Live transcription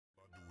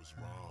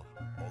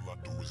I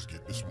do is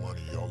get this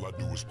money, all I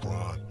do is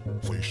grind.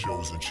 Play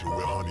shows and chill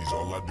with honeys,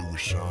 all I do is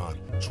shine.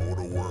 Tour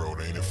the world,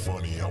 ain't it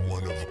funny, I'm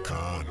one of a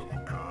kind.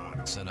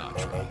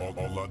 Sinatra.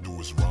 All I do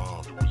is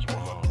rhyme.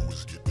 All I do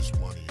is get this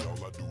money,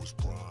 all I do is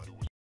grind.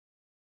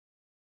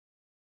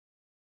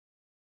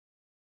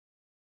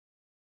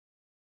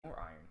 More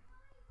iron.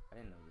 I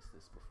didn't notice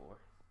this before.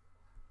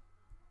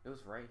 It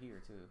was right here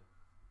too.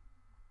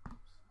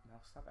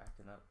 Now stop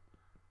acting up.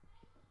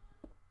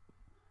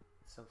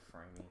 It's so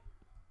framey.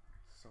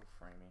 So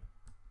framey.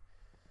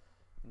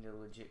 Need a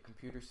legit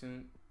computer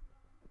soon.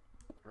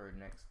 Or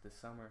this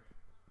summer.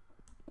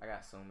 I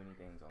got so many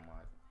things on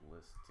my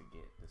list to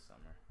get this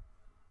summer.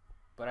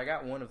 But I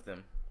got one of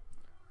them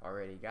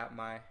already. Got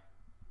my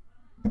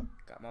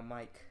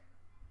mic.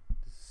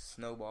 This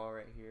snowball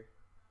right here.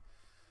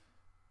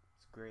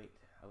 It's great.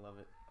 I love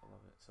it. I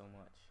love it so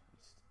much.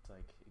 It's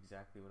like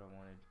exactly what I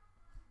wanted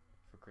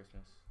for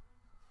Christmas.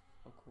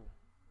 Oh, cool.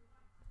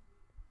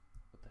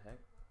 What the heck?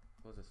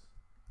 What was this?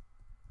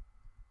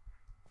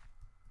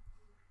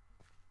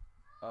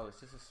 Oh,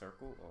 it's just a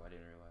circle? Oh, I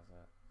didn't realize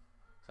that.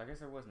 So I guess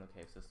there was no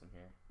cave system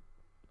here.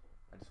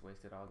 I just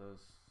wasted all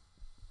those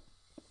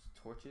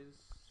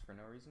torches for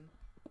no reason.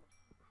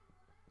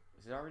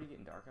 Is it already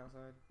getting dark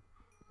outside?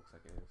 Looks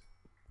like it is.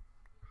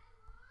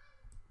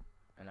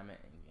 And I meant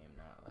in-game,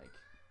 not like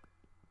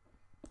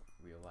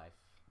real life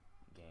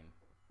game.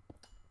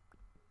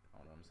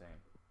 I don't know what I'm saying.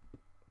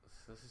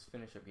 So let's just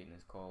finish up getting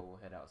this coal.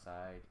 We'll head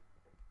outside.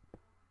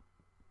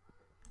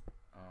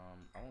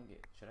 I won't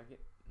get. Should I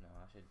get? No,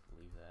 I should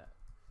leave that.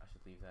 I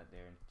should leave that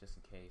there just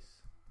in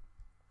case.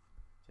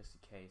 Just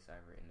in case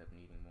I ever end up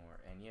needing more.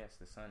 And yes,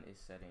 the sun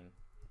is setting.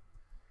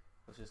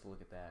 Let's just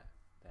look at that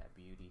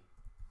beauty.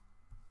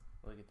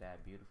 Look at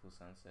that beautiful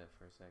sunset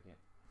for a second.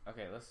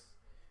 Okay,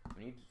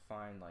 we need to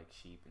find like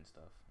sheep and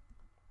stuff.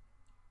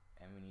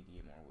 And we need to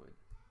get more wood.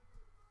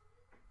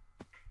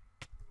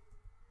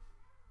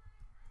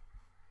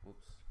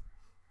 Whoops.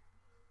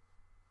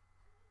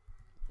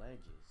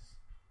 Ledges.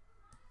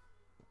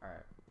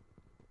 Alright.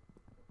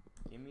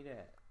 Give me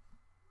that.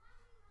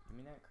 Give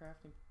me that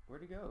crafting.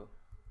 Where'd it go?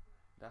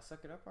 Did I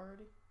suck it up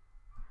already?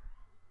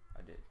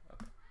 I did.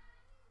 Okay.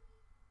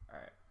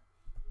 Alright.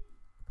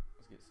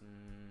 Let's get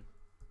some.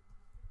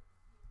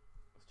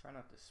 Let's try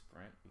not to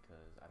sprint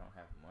because I don't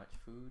have much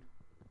food.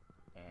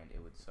 And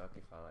it would suck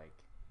if I like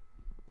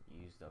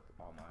used up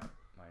all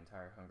my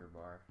entire hunger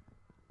bar.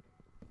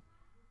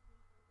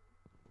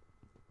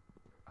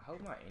 I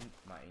hope my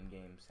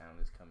in-game sound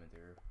is coming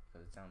through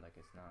because it sounds like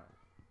it's not.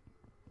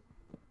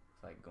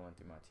 It's like going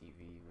through my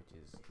TV, which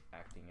is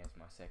acting as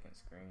my second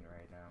screen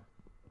right now,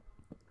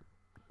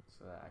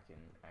 so that I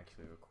can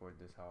actually record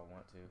this how I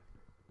want to.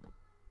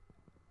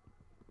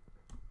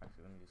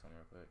 Actually, let me do something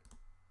real quick.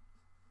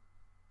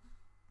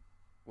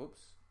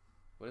 Whoops.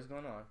 What is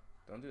going on?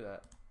 Don't do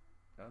that.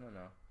 No.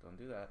 Don't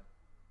do that.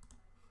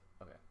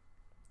 Okay.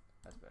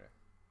 That's better.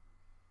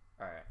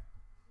 Alright.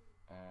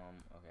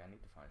 Okay, I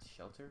need to find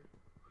shelter.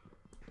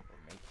 Or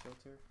make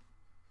shelter.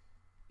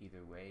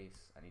 Either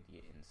ways, I need to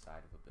get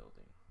inside of a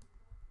building.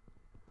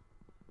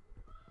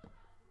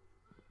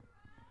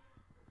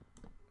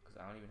 Because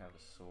I don't even have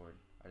a sword.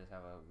 I just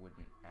have a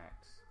wooden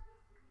axe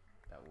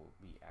that will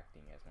be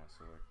acting as my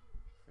sword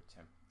for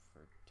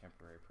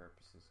temporary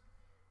purposes.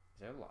 Is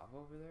there lava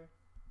over there?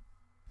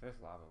 If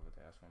there's lava over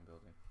there, that's what I'm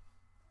building.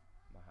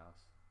 My house.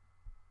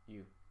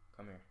 You,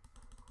 come here.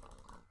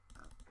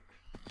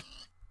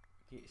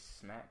 Get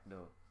smacked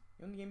though.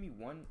 You only gave me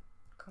one.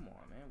 Come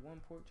on, man.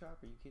 One pork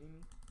chop? Are you kidding me?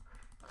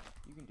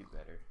 You can do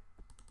better.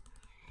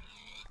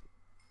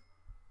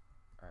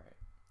 Alright.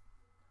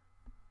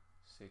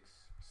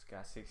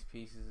 Got 6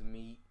 pieces of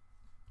meat.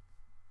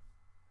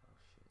 Oh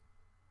shit.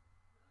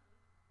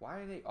 Why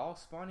are they all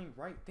spawning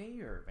right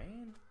there,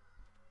 man?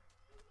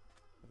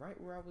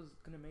 Right where I was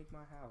gonna make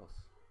my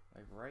house.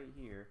 Like right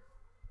here.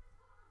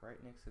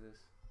 Right next to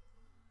this.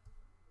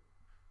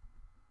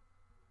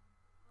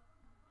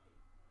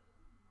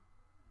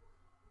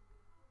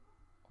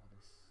 All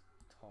this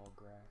tall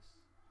grass.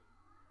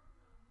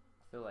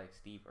 I feel like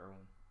Steve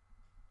Irwin.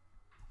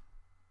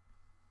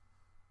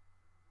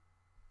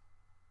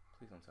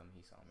 Please don't tell me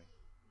he saw me.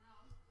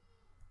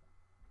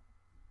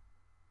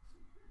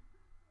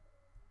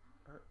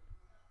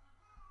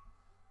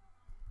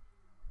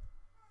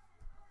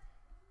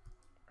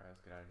 Alright, let's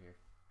get out of here.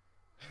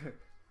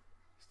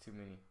 It's too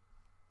many.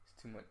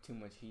 It's too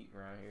much heat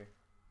around here.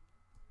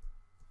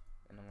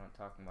 And I'm not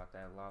talking about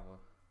that lava.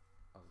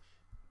 Oh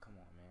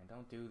come on, man.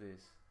 Don't do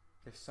this.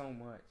 There's so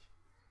much.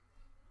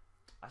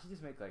 I should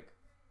just make like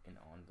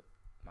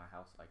my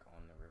house like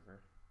on the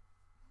river.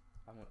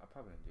 I'm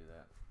probably gonna do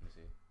that. Let me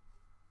see.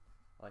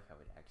 I like how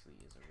it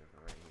actually is a river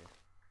right here.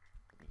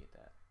 Let me get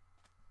that.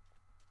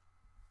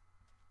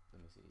 Let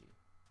me see.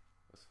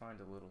 Let's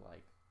find a little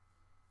like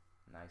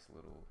nice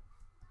little.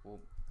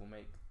 We'll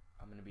make.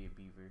 I'm gonna be a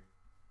beaver.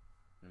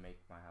 I'm gonna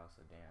make my house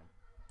a dam.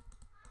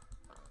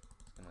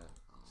 It's gonna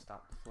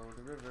stop the flow of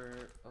the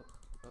river. Oh.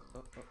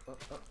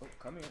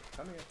 Come here.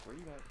 Where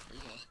you going?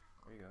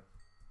 There you go.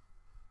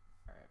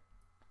 Alright.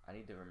 I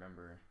need to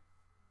remember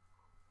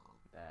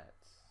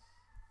That's...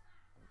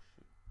 Oh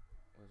shoot.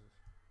 What is this?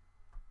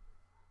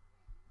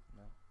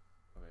 No?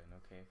 Okay, no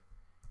cave.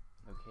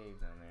 No cave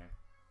down there.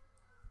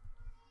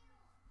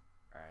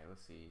 Alright,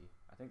 let's see.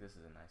 I think this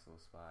is a nice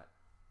little spot.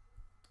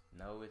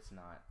 No, it's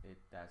not.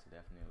 That's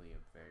definitely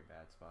a very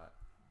bad spot.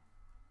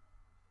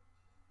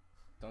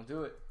 Don't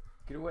do it.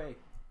 Get away.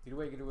 Get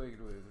away, get away, get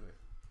away, get away.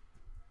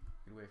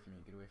 Get away from me,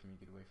 get away from me,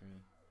 get away from me.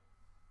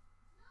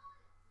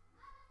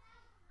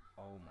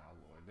 Oh my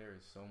lord, there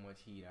is so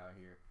much heat out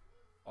here.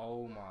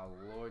 Oh my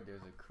lord,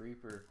 there's a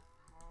creeper.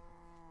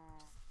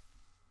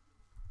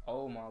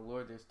 Oh my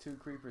lord, there's 2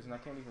 creepers and I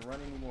can't even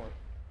run anymore.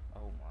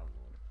 Oh my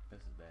lord,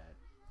 this is bad.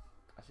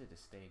 I should have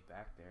stayed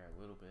back there a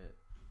little bit.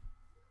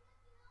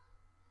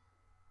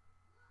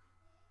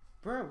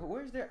 Bro,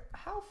 where's their...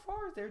 How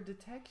far is their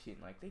detection?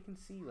 Like, they can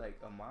see,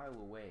 like, a mile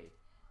away.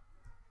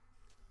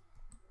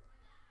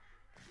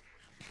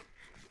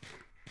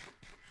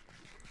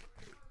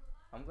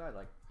 I'm glad,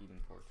 like,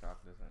 eating pork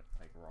chop doesn't...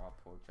 Like, raw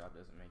pork chop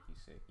doesn't make you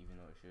sick, even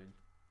though it should.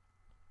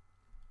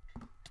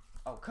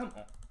 Oh, come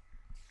on!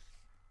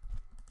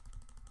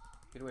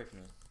 Get away from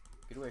me.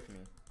 Get away from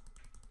me.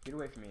 Get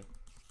away from me.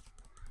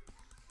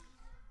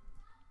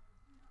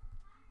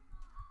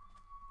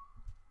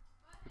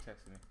 Who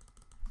texted me?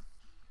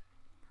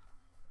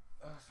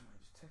 Oh, somebody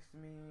just texted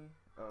me.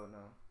 Oh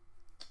no.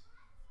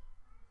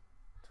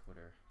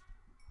 Twitter.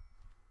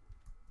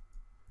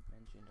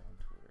 Mentioned on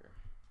Twitter.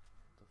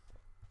 What the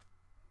fuck?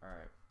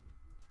 Alright.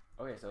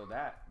 Okay, so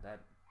that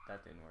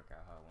didn't work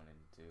out how I wanted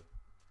it to.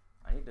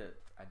 I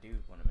do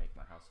want to make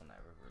my house on that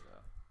river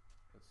though.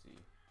 Let's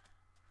see.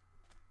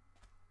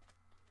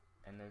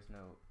 And there's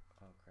no...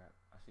 Oh crap.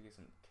 I should get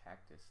some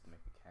cactus to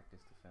make a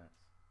cactus defense.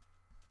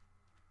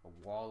 A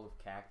wall of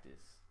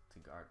cactus to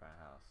guard my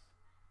house.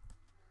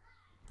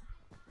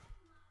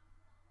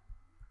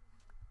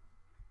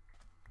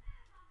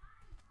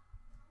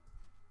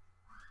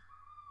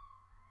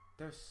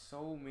 There's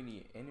so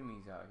many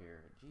enemies out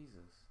here.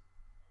 Jesus.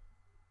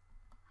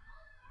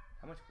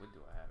 How much wood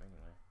do I have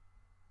anyway?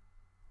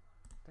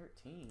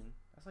 13?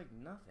 That's like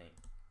nothing.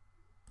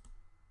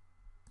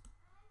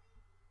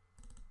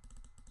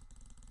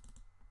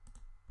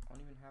 I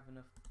don't even have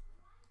enough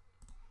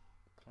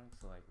planks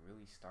to like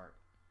really start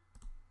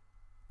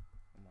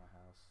on my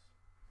house.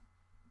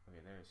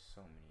 Okay, there's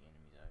so many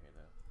enemies out here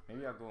though.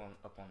 Maybe I'll go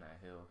up on that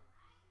hill.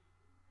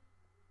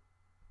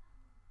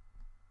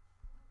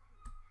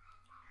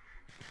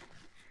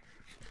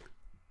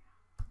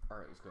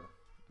 Alright, let's go.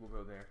 We'll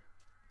go there.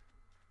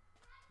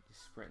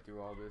 Just sprint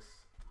through all this.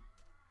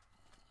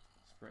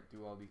 Sprint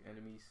through all these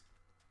enemies.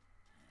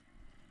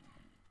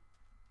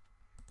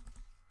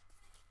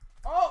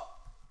 Oh!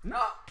 No!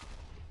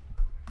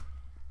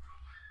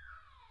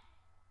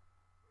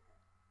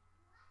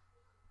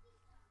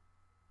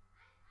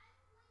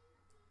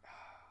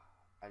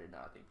 I did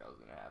not think that was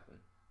gonna happen.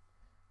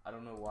 I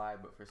don't know why,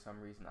 but for some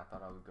reason I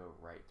thought I would go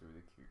right through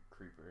the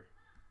creeper.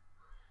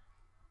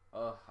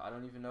 Ugh, I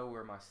don't even know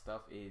where my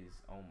stuff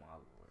is. Oh my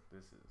lord,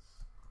 this is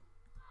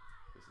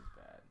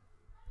bad.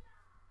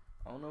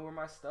 I don't know where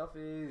my stuff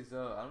is.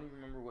 I don't even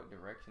remember what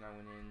direction I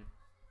went in.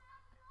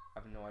 I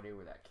have no idea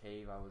where that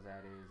cave I was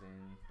at is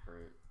in, or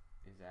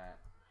is at.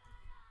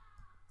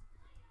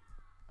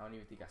 I don't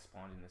even think I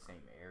spawned in the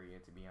same area,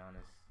 to be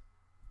honest.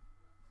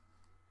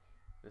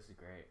 This is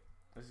great.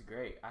 This is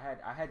great. I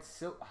had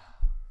silk.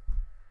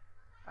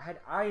 I had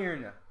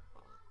iron.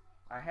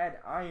 I had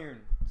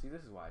iron. See,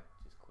 this is why I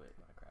just quit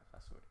Minecraft. I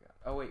swear to God.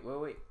 Oh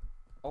wait.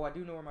 Oh, I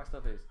do know where my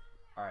stuff is.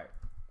 All right,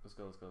 let's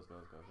go.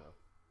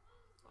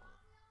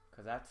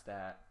 Cause that's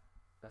that.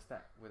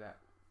 Where that.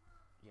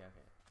 Yeah,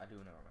 okay. I do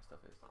know where my stuff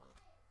is.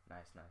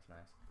 Nice.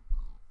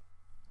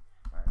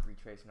 All right,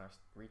 retracing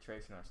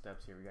our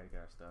steps here. We gotta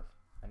get our stuff.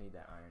 I need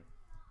that iron.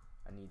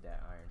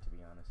 To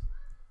be honest.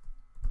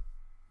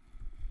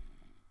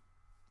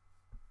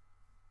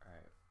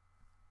 Alright.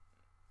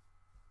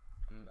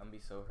 I'm gonna be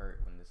so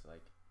hurt when this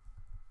like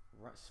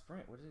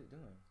sprint. What is it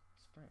doing?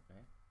 Sprint,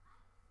 man.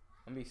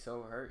 I'm gonna be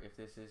so hurt if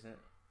this isn't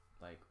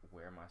like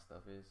where my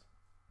stuff is.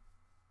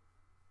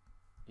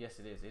 Yes,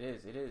 it is.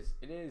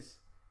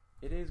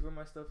 It is where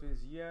my stuff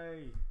is.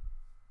 Yay!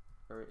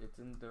 Or it's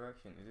in the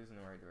direction. It is in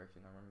the right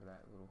direction. I remember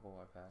that little hole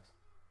I passed.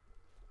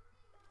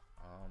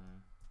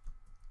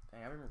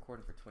 Dang, I've been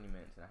recording for 20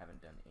 minutes and I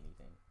haven't done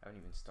anything. I haven't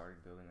even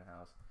started building a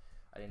house.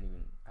 I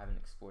haven't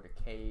explored a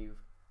cave.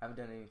 I haven't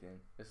done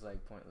anything. It's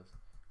like pointless.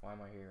 Why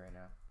am I here right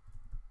now?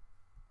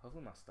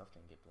 Hopefully my stuff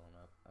didn't get blown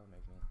up. That would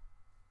make me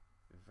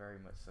very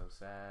much so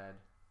sad.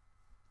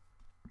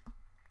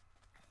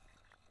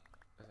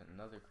 There's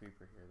another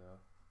creeper here though.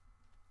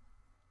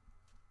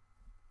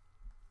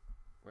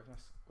 Where's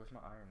my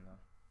iron though?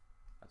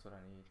 That's what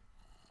I need.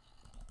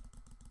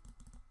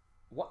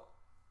 What?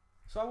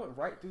 So I went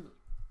right through the...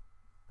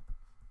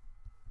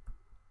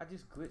 I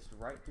just glitched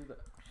right through the...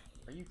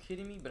 Are you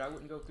kidding me? But I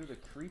wouldn't go through the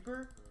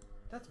creeper?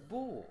 That's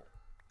bull.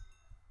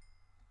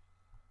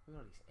 Look at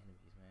all these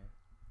enemies, man.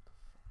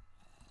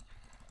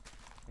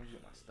 I need to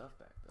get my stuff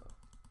back though.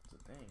 That's the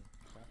thing.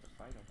 I have to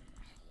fight them.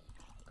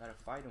 Gotta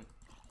fight them.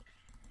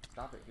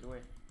 Stop it. Get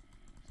away.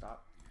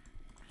 Stop.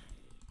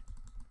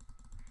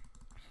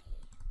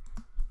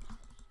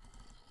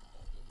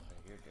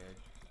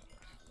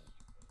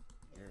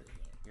 dead.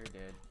 You're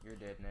dead. You're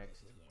dead next.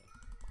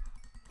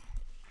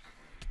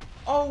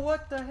 Oh,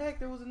 what the heck?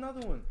 There was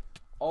another one.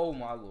 Oh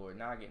my lord.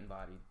 Now I'm getting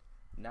bodied.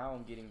 Now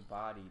I'm getting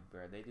bodied,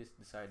 bro. They just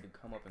decided to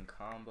come up and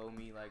combo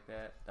me like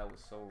that. That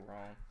was so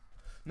wrong.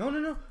 No, no,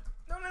 no.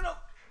 No, no, no.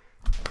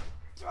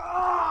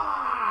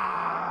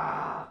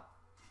 Ah!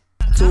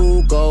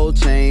 2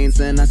 gold chains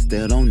and I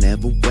still don't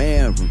ever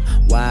wear them.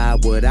 Why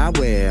would I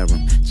wear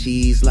them?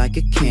 Cheese like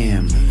a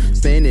camera.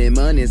 Spending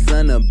money,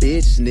 son of a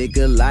bitch,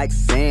 nigga like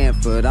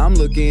Sanford. I'm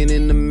looking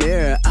in the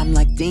mirror, I'm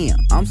like, damn,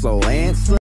 I'm so handsome.